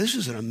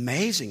is an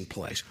amazing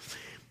place.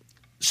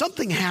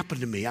 Something happened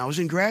to me. I was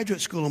in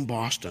graduate school in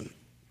Boston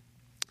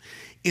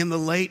in the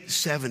late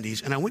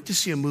 70s, and I went to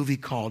see a movie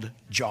called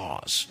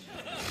Jaws.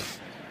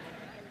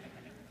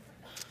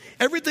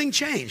 Everything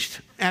changed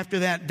after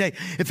that day.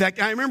 In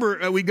fact, I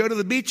remember we'd go to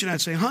the beach and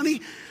I'd say, honey,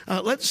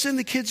 let's send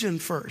the kids in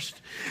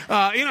first.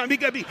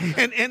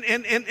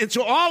 And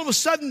so all of a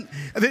sudden,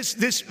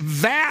 this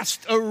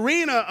vast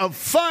arena of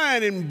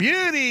fun and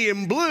beauty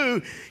and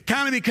blue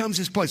kind of becomes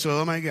this place.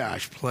 Oh my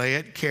gosh, play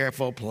it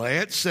careful, play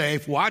it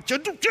safe, watch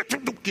it, don't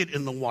get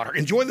in the water.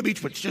 Enjoy the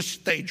beach, but just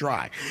stay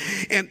dry.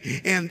 And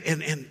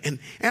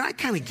I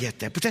kind of get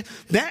that. But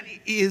that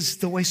is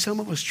the way some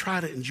of us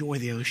try to enjoy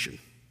the ocean.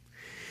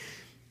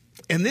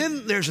 And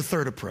then there's a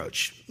third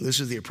approach.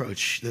 This is the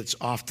approach that's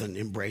often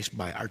embraced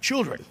by our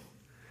children,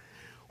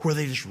 where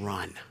they just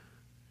run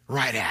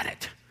right at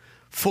it,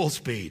 full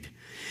speed.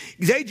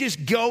 They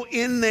just go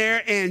in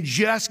there and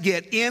just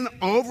get in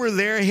over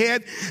their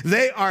head.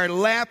 They are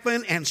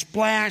laughing and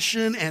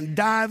splashing and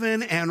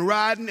diving and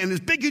riding, and this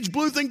big, huge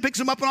blue thing picks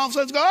them up, and all of a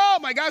sudden go, oh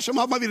my gosh, I'm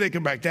off, maybe they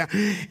come back down.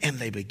 And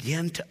they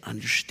begin to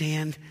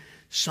understand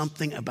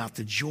something about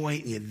the joy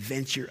and the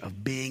adventure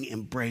of being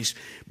embraced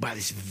by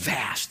this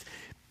vast,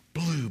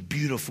 blue,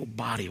 beautiful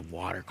body of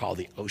water called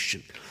the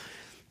ocean.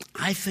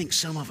 I think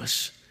some of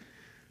us,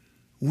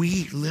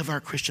 we live our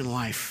Christian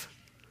life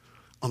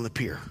on the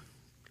pier.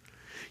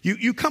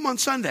 You come on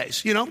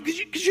Sundays, you know,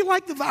 because you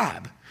like the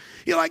vibe.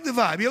 You like the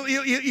vibe.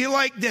 You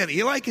like Denny.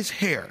 You like his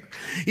hair.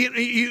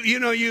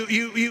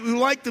 You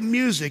like the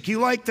music. You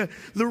like the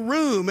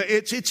room.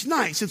 It's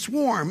nice. It's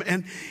warm.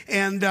 And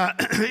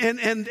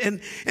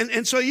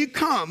so you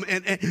come.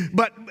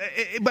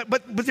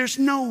 But there's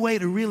no way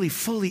to really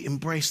fully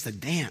embrace the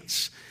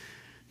dance.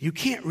 You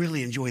can't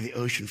really enjoy the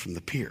ocean from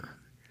the pier.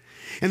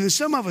 And then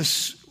some of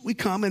us, we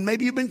come, and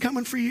maybe you've been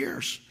coming for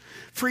years.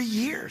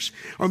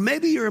 Or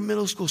maybe you're a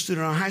middle school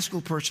student or a high school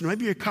person, or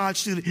maybe you're a college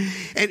student,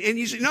 and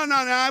you say, no,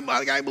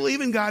 I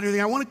believe in God and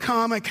everything. I want to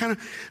come.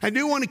 I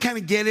do want to kind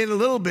of get in a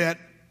little bit,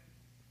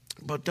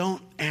 but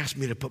don't ask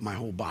me to put my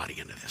whole body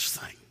into this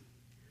thing.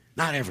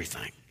 Not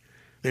everything.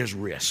 There's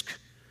risk.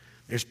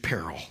 There's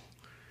peril.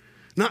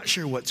 Not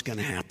sure what's going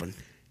to happen.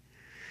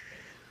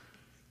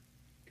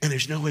 And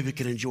there's no way we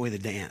can enjoy the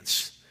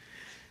dance.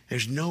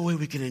 There's no way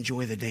we can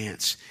enjoy the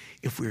dance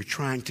if we're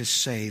trying to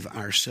save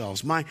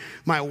ourselves. My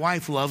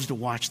wife loves to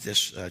watch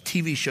this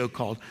TV show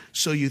called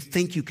So You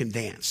Think You Can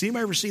Dance.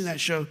 Anybody ever seen that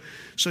show?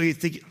 So you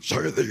think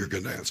you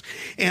can dance.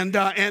 And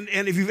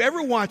if you've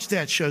ever watched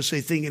that show, So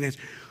You Think You Can Dance,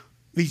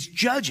 these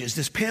judges,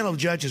 this panel of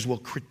judges will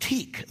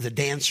critique the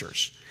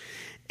dancers.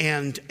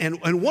 And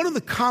one of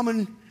the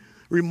common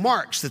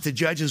remarks that the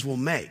judges will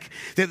make,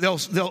 that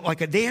they'll like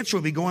a dancer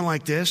will be going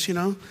like this, you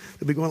know,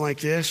 they'll be going like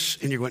this,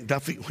 and you're going,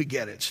 Duffy, we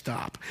get it,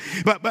 stop.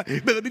 But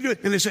they'll be doing,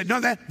 and they said, no,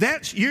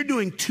 that's you're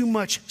doing too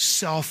much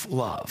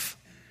self-love.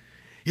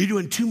 You're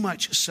doing too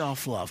much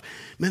self-love.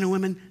 Men and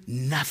women,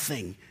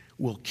 nothing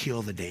will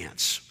kill the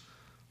dance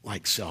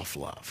like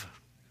self-love.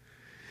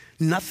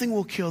 Nothing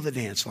will kill the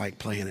dance like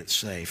playing it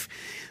safe.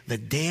 The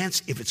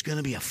dance, if it's going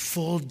to be a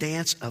full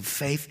dance of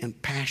faith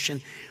and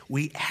passion,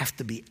 we have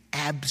to be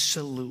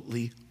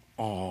absolutely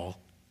all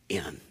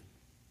in.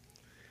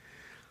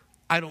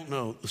 I don't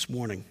know this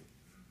morning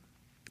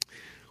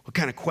what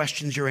kind of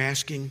questions you're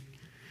asking.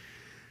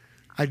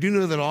 I do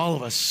know that all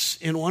of us,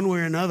 in one way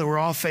or another, we're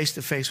all face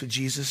to face with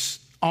Jesus.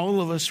 All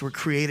of us were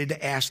created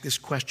to ask this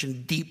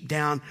question deep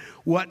down: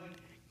 what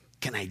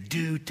can I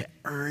do to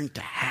earn,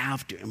 to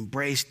have, to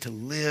embrace, to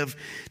live,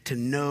 to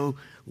know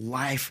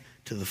life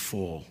to the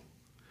full?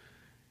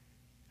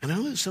 And I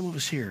know that some of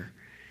us here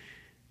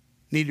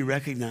need to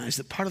recognize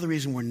that part of the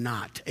reason we're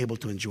not able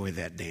to enjoy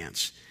that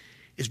dance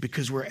is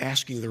because we're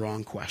asking the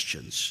wrong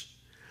questions,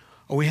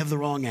 or we have the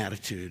wrong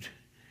attitude,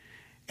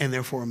 and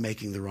therefore we're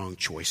making the wrong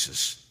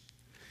choices.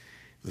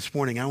 This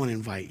morning, I want to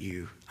invite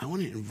you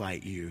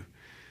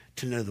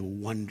to know the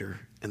wonder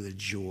and the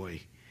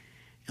joy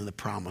and the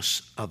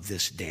promise of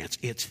this dance.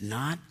 It's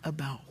not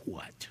about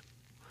what.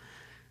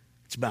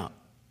 It's about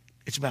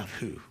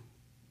who.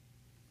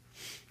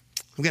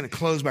 I'm going to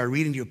close by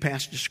reading you a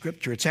passage of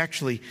scripture. It's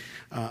actually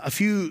a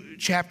few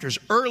chapters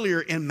earlier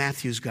in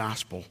Matthew's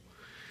gospel,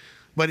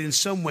 but in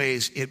some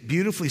ways it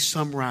beautifully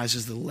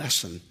summarizes the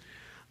lesson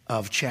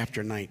of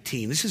chapter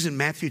 19. This is in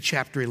Matthew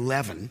chapter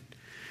 11,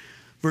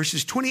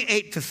 verses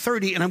 28 to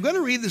 30. And I'm going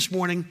to read this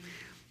morning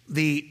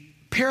the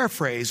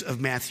paraphrase of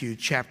Matthew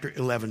chapter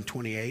 11,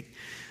 28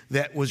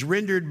 that was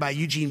rendered by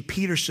Eugene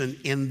Peterson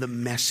in The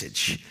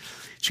Message.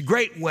 It's a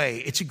great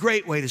way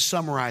to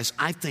summarize,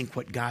 I think,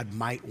 what God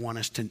might want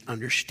us to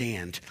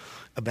understand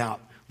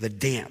about the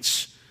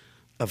dance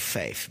of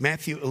faith.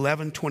 Matthew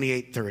 11,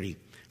 28, 30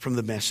 from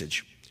The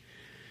Message.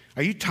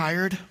 Are you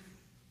tired?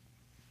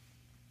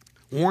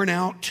 Worn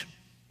out?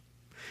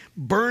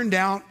 Burned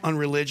out on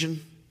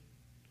religion?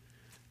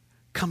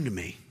 Come to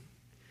me.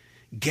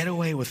 Get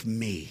away with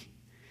me,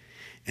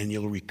 and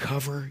you'll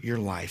recover your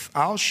life.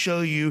 I'll show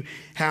you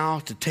how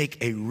to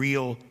take a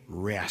real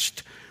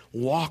rest.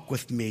 Walk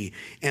with me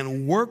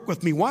and work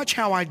with me. Watch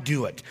how I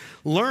do it.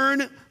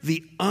 Learn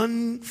the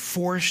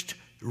unforced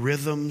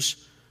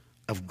rhythms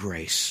of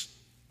grace.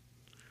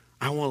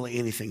 I won't lay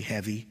anything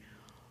heavy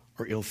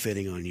or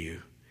ill-fitting on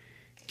you.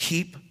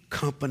 Keep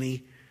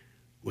company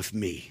with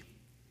me,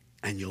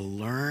 and you'll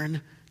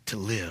learn to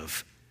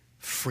live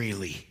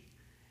freely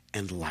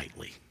and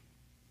lightly.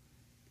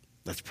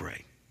 Let's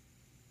pray.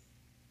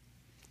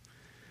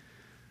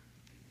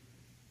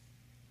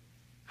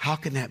 How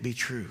can that be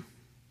true?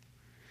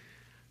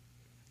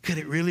 Could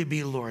it really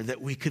be, Lord,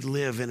 that we could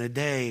live in a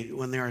day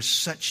when there are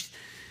such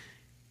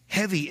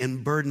heavy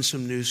and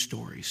burdensome news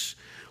stories,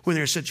 when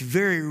there are such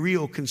very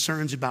real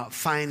concerns about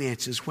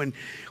finances, when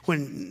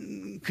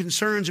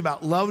concerns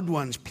about loved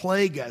ones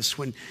plague us,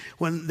 when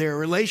there are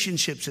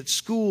relationships at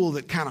school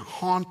that kind of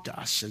haunt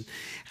us? And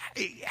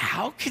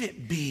how can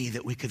it be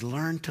that we could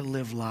learn to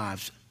live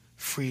lives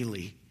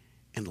freely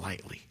and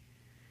lightly?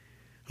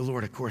 Well,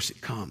 Lord, of course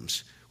it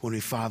comes when we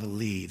follow the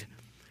lead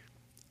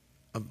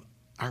of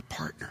our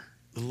partner,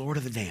 the Lord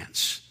of the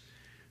dance,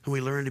 and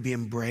we learn to be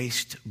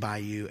embraced by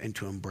you and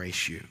to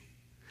embrace you.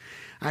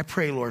 I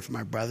pray, Lord, for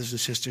my brothers and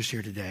sisters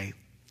here today,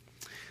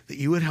 that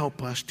you would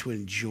help us to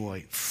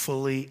enjoy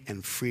fully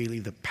and freely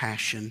the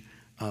passion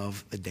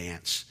of the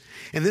dance.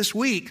 And this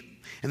week,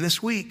 when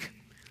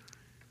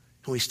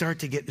we start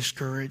to get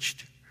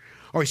discouraged,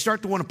 or we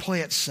start to want to play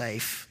it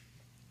safe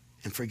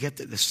and forget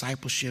that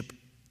discipleship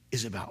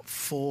is about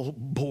full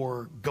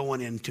bore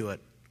going into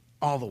it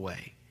all the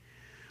way,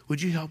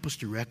 would you help us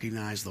to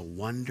recognize the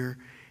wonder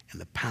and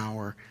the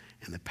power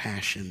and the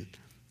passion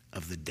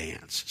of the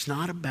dance? It's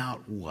not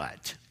about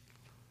what,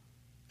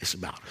 it's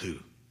about who.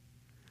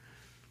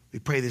 We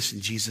pray this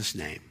in Jesus'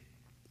 name.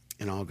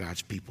 And all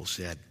God's people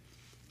said,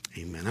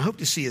 amen. I hope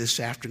to see you this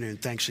afternoon.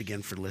 Thanks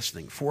again for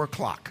listening.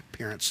 4:00,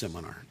 parent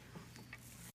seminar.